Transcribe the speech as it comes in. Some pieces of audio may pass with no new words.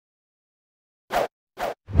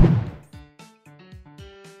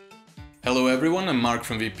Hello everyone, I'm Mark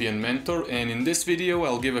from VPN Mentor, and in this video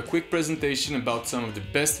I'll give a quick presentation about some of the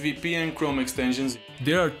best VPN Chrome extensions.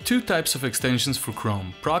 There are two types of extensions for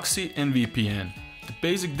Chrome, Proxy and VPN. The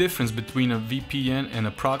basic difference between a VPN and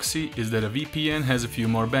a proxy is that a VPN has a few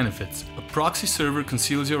more benefits. A proxy server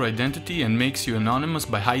conceals your identity and makes you anonymous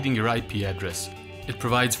by hiding your IP address. It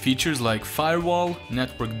provides features like firewall,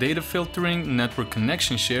 network data filtering, network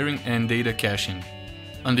connection sharing, and data caching.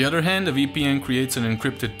 On the other hand, a VPN creates an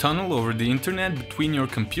encrypted tunnel over the internet between your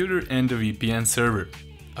computer and the VPN server.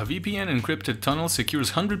 A VPN encrypted tunnel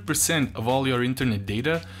secures 100% of all your internet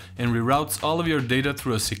data and reroutes all of your data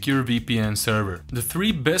through a secure VPN server. The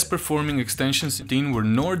three best performing extensions were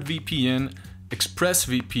NordVPN,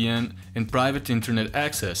 ExpressVPN, and Private Internet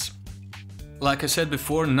Access. Like I said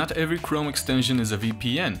before, not every Chrome extension is a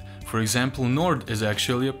VPN. For example, Nord is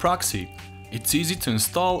actually a proxy. It's easy to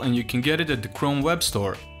install and you can get it at the Chrome Web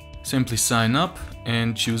Store. Simply sign up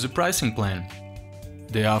and choose a pricing plan.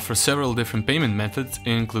 They offer several different payment methods,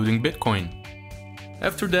 including Bitcoin.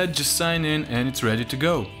 After that, just sign in and it's ready to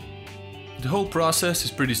go. The whole process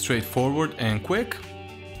is pretty straightforward and quick.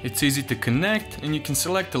 It's easy to connect and you can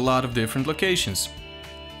select a lot of different locations.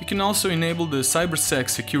 You can also enable the CyberSec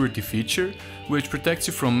security feature, which protects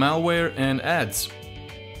you from malware and ads.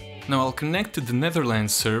 Now I'll connect to the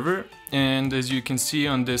Netherlands server, and as you can see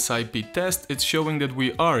on this IP test, it's showing that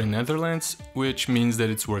we are in Netherlands, which means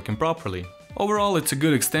that it's working properly. Overall, it's a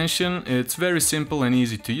good extension, it's very simple and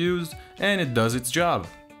easy to use, and it does its job.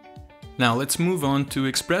 Now let's move on to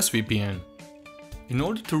ExpressVPN. In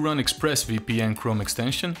order to run ExpressVPN Chrome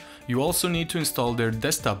extension, you also need to install their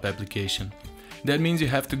desktop application. That means you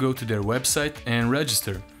have to go to their website and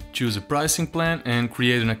register, choose a pricing plan and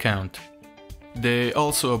create an account. They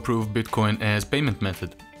also approve Bitcoin as payment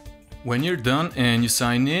method. When you're done and you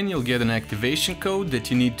sign in, you'll get an activation code that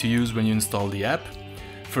you need to use when you install the app.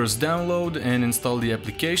 First download and install the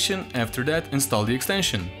application, after that install the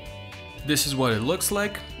extension. This is what it looks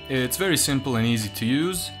like. It's very simple and easy to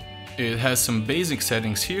use. It has some basic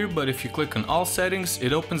settings here, but if you click on all settings,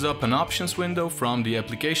 it opens up an options window from the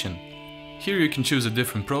application. Here you can choose a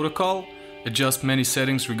different protocol, adjust many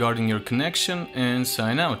settings regarding your connection and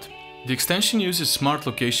sign out. The extension uses Smart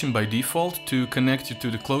Location by default to connect you to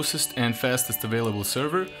the closest and fastest available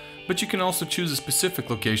server, but you can also choose a specific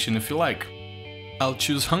location if you like. I'll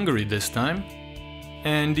choose Hungary this time,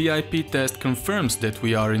 and the IP test confirms that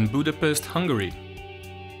we are in Budapest, Hungary.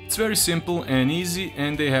 It's very simple and easy,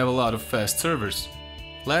 and they have a lot of fast servers.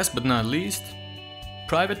 Last but not least,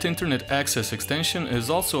 Private Internet Access extension is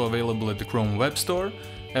also available at the Chrome Web Store.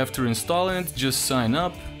 After installing it, just sign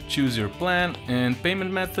up, choose your plan and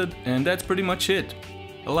payment method, and that's pretty much it.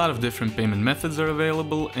 A lot of different payment methods are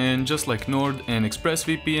available, and just like Nord and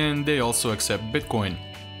ExpressVPN, they also accept Bitcoin.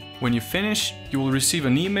 When you finish, you will receive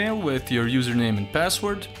an email with your username and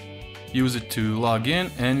password. Use it to log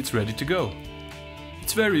in and it's ready to go.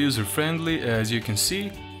 It's very user-friendly, as you can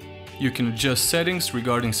see. You can adjust settings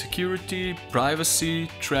regarding security, privacy,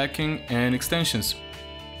 tracking and extensions.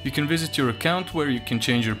 You can visit your account where you can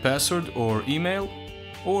change your password or email,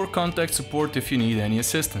 or contact support if you need any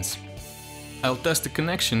assistance. I'll test the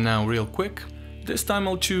connection now real quick. This time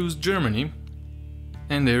I'll choose Germany.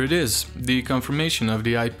 And there it is, the confirmation of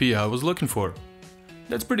the IP I was looking for.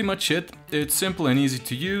 That's pretty much it. It's simple and easy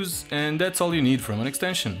to use, and that's all you need from an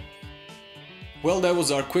extension. Well, that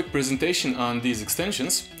was our quick presentation on these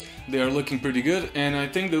extensions. They are looking pretty good, and I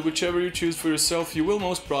think that whichever you choose for yourself, you will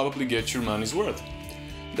most probably get your money's worth.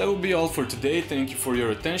 That will be all for today. Thank you for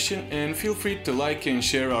your attention, and feel free to like and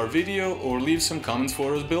share our video or leave some comments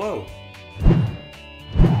for us below.